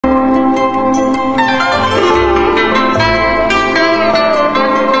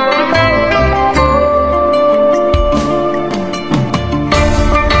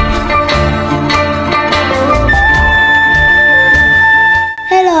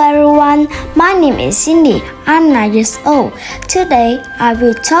everyone, my name is Cindy. I'm 9 years old. Today I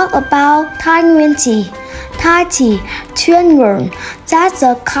will talk about Thái Nguyên tea. Thai tea, Thuyen Vươn. That's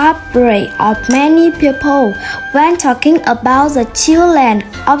the coverage of many people when talking about the chill land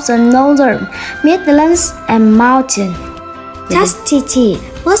of the northern Midlands and mountain. Tasty tea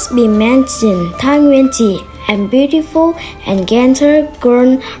must be mentioned. Thái Nguyên tea and beautiful and gentle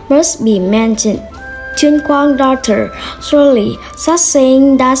girl must be mentioned. Chuyên Quang daughter, surely such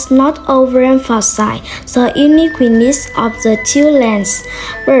saying does not overemphasize the uniqueness of the two lands,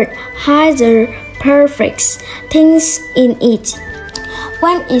 but hides the perfect things in it.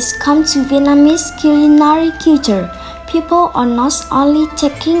 When it comes to Vietnamese culinary culture, people are not only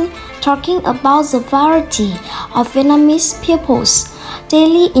talking about the variety of Vietnamese people's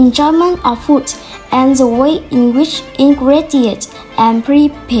daily enjoyment of food and the way in which ingredients are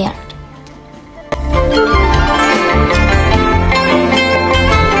prepared.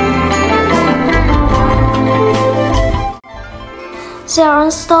 There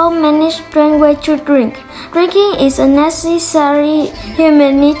are so many strange ways to drink. Drinking is a necessary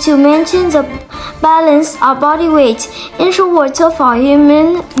human need to maintain the balance of body weight. In short, water for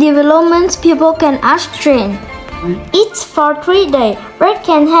human development, people can abstain. Eat for 3 days. Bread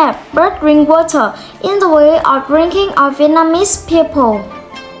can help, but drink water in the way of drinking of Vietnamese people.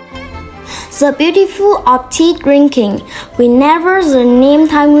 The beautiful of tea drinking. Whenever the name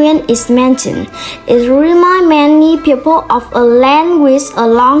Thái Nguyên is mentioned, it reminds many people of a land with a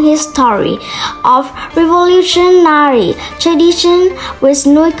long history of revolutionary tradition with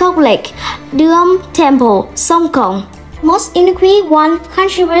Núi Cốc Lake, Dome Temple, Sông Cổng. Most unique one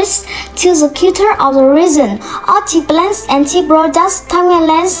contributes to the culture of the region. All tea plants and tea products Thái Nguyên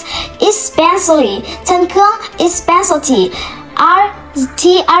lands, especially Tân Cương, its specialty. Our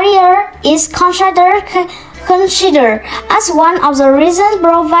tea area is considered as one of the region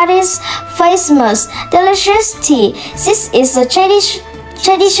provides famous, delicious tea. This is the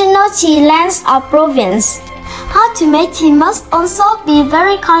traditional tea lands of province. How to make tea must also be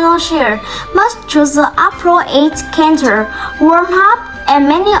very connoisseur, must choose the appropriate canter, warm up, and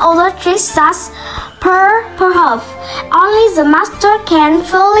many other tricks such perhaps only the master can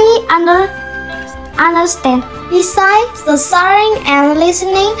fully understand. Besides the sharing and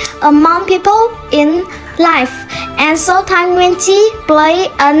listening among people in life, and so Thái Nguyên tea play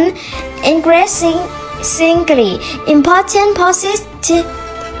an increasingly important position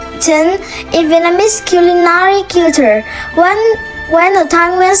in Vietnamese culinary culture. When the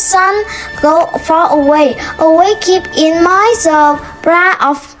Thái Nguyên sun go far away, keep in mind the bright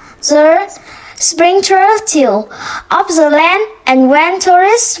of the spiritual of the land, and when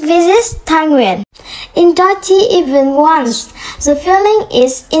tourists visit Thái Nguyên, enjoy tea even once. The feeling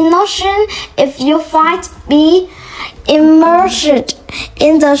is innocent if you find be immersed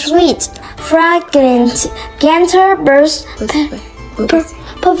in the sweet, fragrant, gentle burst,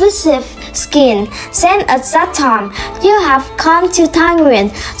 pervasive skin. Then at that time, you have come to Thái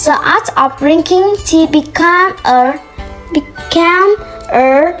Nguyên. The art of drinking tea became a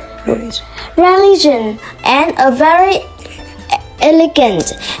religion and a very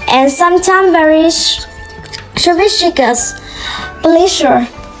elegant and sometimes very sophisticated pleasure.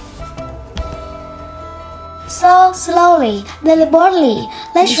 So slowly, deliberately,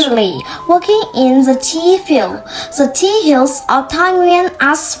 leisurely, walking in the tea field, the tea hills of Thái Nguyên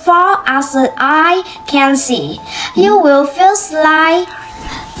as far as the eye can see, you will feel like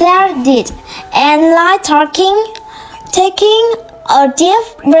flooded and like taking a deep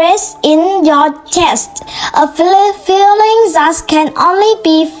breath in your chest, a feeling that can only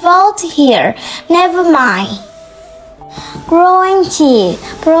be felt here. Never mind. Growing tea,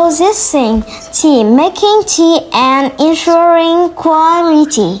 processing tea, making tea, and ensuring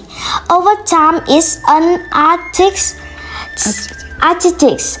quality. Over time is an artistic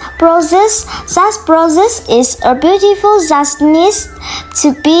process. That process is a beautiful that needs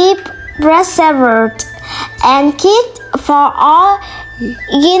to be preserved and kept for all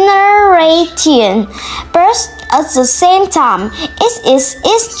generations, but at the same time, it is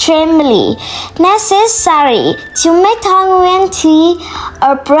extremely necessary to make Thái Nguyên tea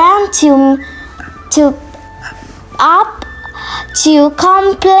a brand to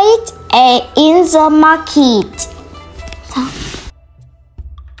complete in the market.